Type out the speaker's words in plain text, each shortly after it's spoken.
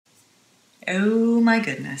Oh my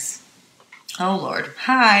goodness. Oh Lord.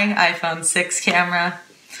 Hi, iPhone 6 camera.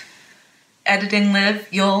 Editing Liv,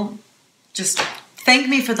 you'll just thank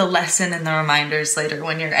me for the lesson and the reminders later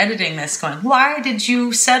when you're editing this going, why did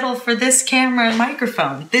you settle for this camera and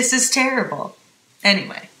microphone? This is terrible.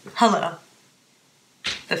 Anyway, hello.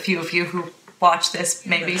 The few of you who watch this,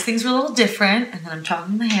 maybe these things are a little different, and then I'm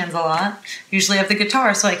talking with my hands a lot. Usually I have the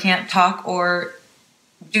guitar, so I can't talk or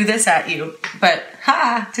do this at you. But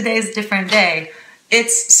today's a different day.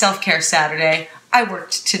 It's self-care Saturday. I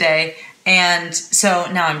worked today, and so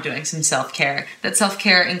now I'm doing some self-care. That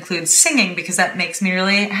self-care includes singing because that makes me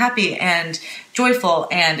really happy and joyful,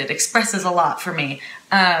 and it expresses a lot for me.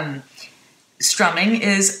 Strumming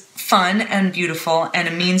is fun and beautiful and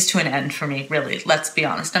a means to an end for me, really. Let's be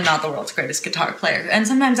honest. I'm not the world's greatest guitar player, and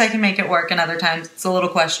sometimes I can make it work and other times it's a little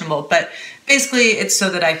questionable, but basically it's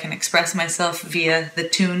so that I can express myself via the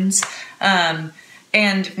tunes, and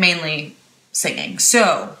mainly singing.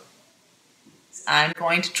 So I'm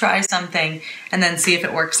going to try something and then see if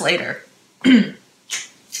it works later.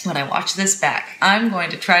 When I watch this back, I'm going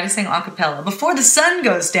to try to sing a cappella before the sun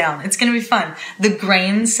goes down. It's going to be fun. The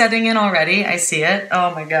grain's setting in already. I see it.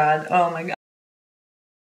 Oh my God. Oh my God.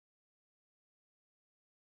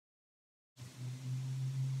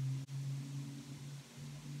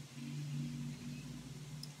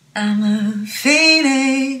 I'm a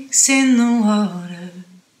phoenix in the water,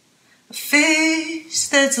 a fish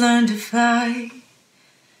that's learned to fly.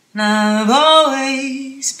 And I've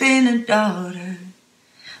always been a daughter,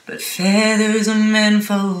 but feathers are meant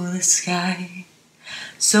for the sky.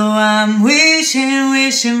 So I'm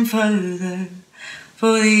wishing further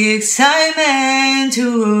for the excitement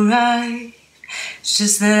to arrive. It's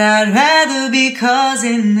just that I'd rather be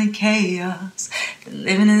causing the chaos than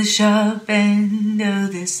living in the sharp end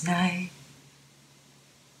of this night.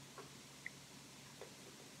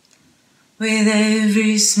 With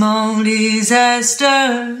every small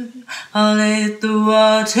disaster, I'll let the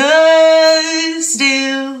water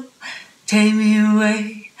still take me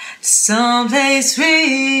away to someplace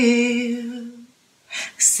real.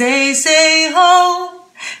 'Cause they say home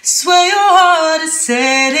is where your heart is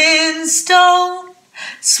set in stone.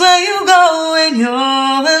 It's where you go when you're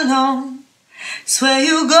alone. It's where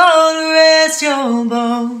you go to rest your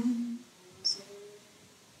bones.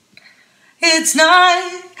 It's not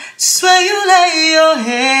just where you lay your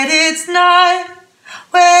head. It's not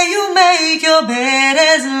where you make your bed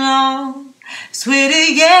as long as we're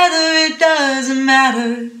together. It doesn't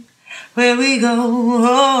matter where we go.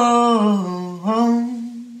 Oh, oh,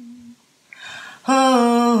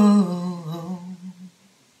 oh,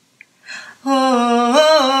 oh,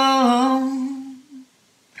 oh,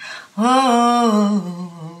 oh.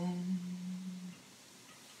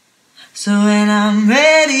 So when I'm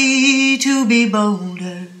ready to be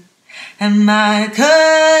bolder and my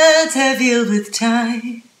cuts have healed with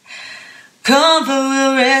time, comfort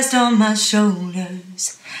will rest on my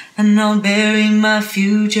shoulders, and I'll bury my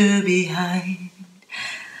future behind.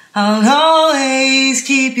 I'll always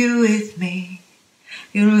keep you with me.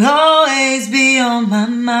 You'll always be on my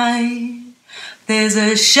mind. There's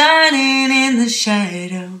a shining in the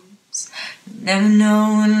shadows. You'll never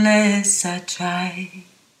know unless I try.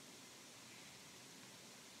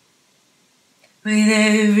 With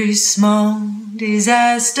every small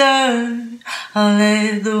disaster, I'll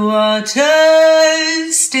let the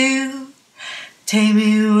water still take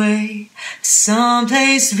me away to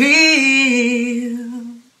someplace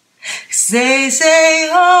real. 'Cause they say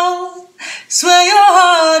home is where your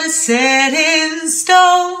heart is set in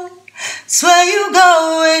stone. It's where you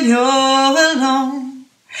go when you're alone.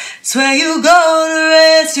 It's where you go to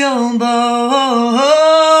rest your bones.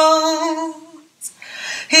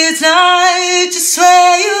 It's not just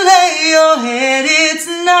where you lay your head. It's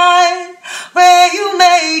not where you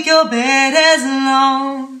make your bed as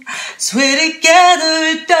long as we're together.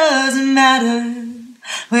 It doesn't matter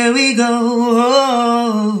where we go.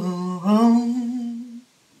 Oh, oh,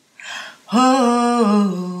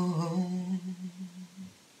 oh,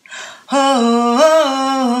 oh,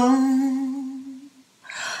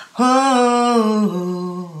 oh, oh.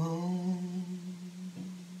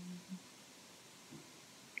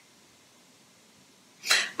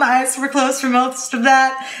 My eyes were closed for most of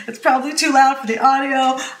that. It's probably too loud for the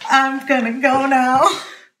audio. I'm gonna go now.